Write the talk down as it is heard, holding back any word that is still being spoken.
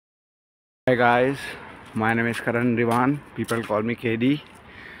Hi guys, my name is Karan Rivan. People call me KD.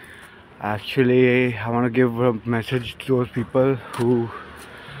 Actually, I want to give a message to those people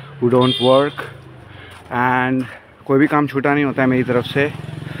who don't work and कोई भी काम छूटा नहीं होता है मेरी तरफ से।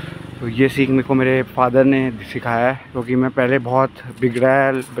 तो ये सीख मेरे को मेरे फादर ने सिखाया है, क्योंकि मैं पहले बहुत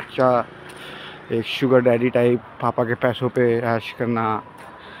बिगड़ैल बच्चा, एक शुगर डैडी टाइप, पापा के पैसों पे ऐश करना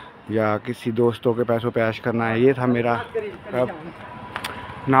या किसी दोस्तों के पैसों पे ऐश करना, ये था मेरा। अब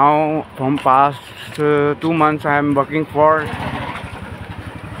now from past 2 months I am working for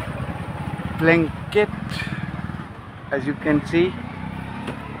Blinkit, as you can see,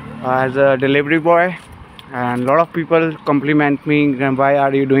 as a delivery boy, and a lot of people compliment me, why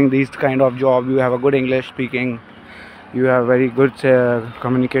are you doing this kind of job, you have a good English speaking, you have very good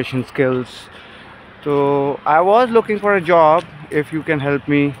communication skills. So I was looking for a job. If you can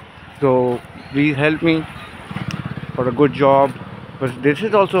help me, so please help me for a good job. But this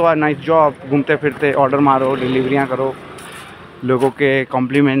is also a nice job. घूमते फिरते order मारो, डिलीवरियाँ करो, लोगों के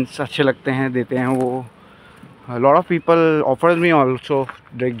compliments अच्छे लगते हैं, देते हैं वो। A lot of people offers me also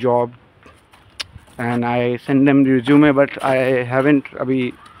direct job and I send them resume, but I haven't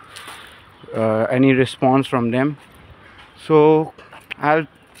अभी any response from them. So I'll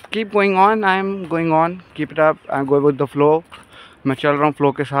keep going on. I'm going on. Keep it up. I'm going with the flow. मैं चल रहा हूँ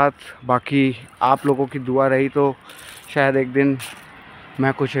flow के साथ। बाकी आप लोगों की दुआ रही तो शायद एक दिन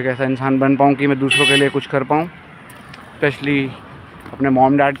मैं कुछ एक ऐसा इंसान बन पाऊँ कि मैं दूसरों के लिए कुछ कर पाऊँ, स्पेशली अपने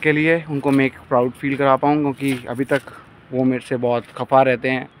मॉम डैड के लिए, उनको मैं एक प्राउड फील करा पाऊँ, क्योंकि अभी तक वो मेरे से बहुत खफा रहते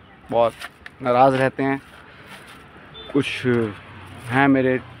हैं, बहुत नाराज़ रहते हैं। कुछ हैं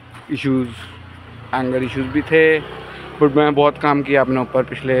मेरे इश्यूज़, एंगर इश्यूज़ भी थे, बट मैं बहुत काम किया अपने ऊपर।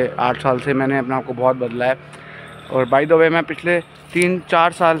 पिछले 8 साल से मैंने अपने आप को बहुत बदला है। और बाय द वे मैं पिछले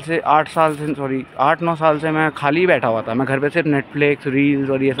 3-4 साल से 8-9 साल से मैं खाली बैठा हुआ था। मैं घर पे सिर्फ नेटफ्लिक्स, रील्स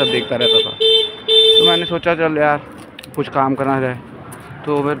और ये सब देखता रहता था। तो मैंने सोचा चल यार कुछ काम करना जाए,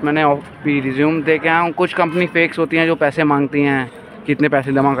 तो फिर मैंने रिज्यूम दे के आया हूँ। कुछ कंपनी फेक्स होती हैं जो पैसे मांगती हैं, कितने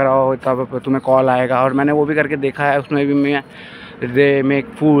पैसे जमा कराओ तब तुम्हें कॉल आएगा, और मैंने वो भी करके देखा है। उसमें भी मैं they make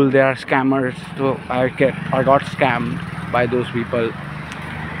fool, they are scammers. तो I got scammed bye those people.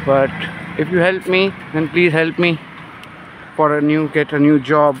 But if you help me, then please help me for get a new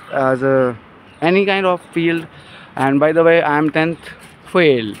job as a any kind of field. And by the way, I am 10th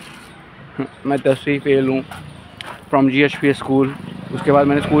fail. मैं 10वीं fail हूँ from GHPS school. उसके बाद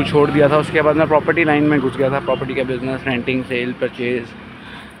मैंने school छोड़ दिया था। उसके बाद मैं प्रॉपर्टी लाइन में घुस गया था, प्रॉपर्टी का बिज़नेस, रेंटिंग, सेल,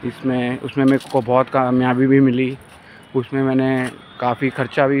 परचेज़। उसमें मेरे को बहुत कामयाबी भी मिली। उसमें मैंने काफ़ी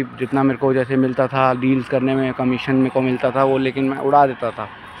ख़र्चा भी, जितना मेरे को जैसे मिलता था डील्स करने में, कमीशन मेरे को मिलता था वो, लेकिन मैं उड़ा देता था।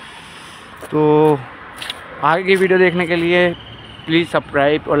 तो आगे की वीडियो देखने के लिए प्लीज़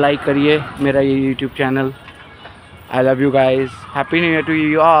सब्सक्राइब और लाइक करिए मेरा ये YouTube channel. I love you guys. Happy new year to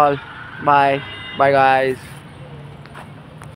you all. Bye bye guys.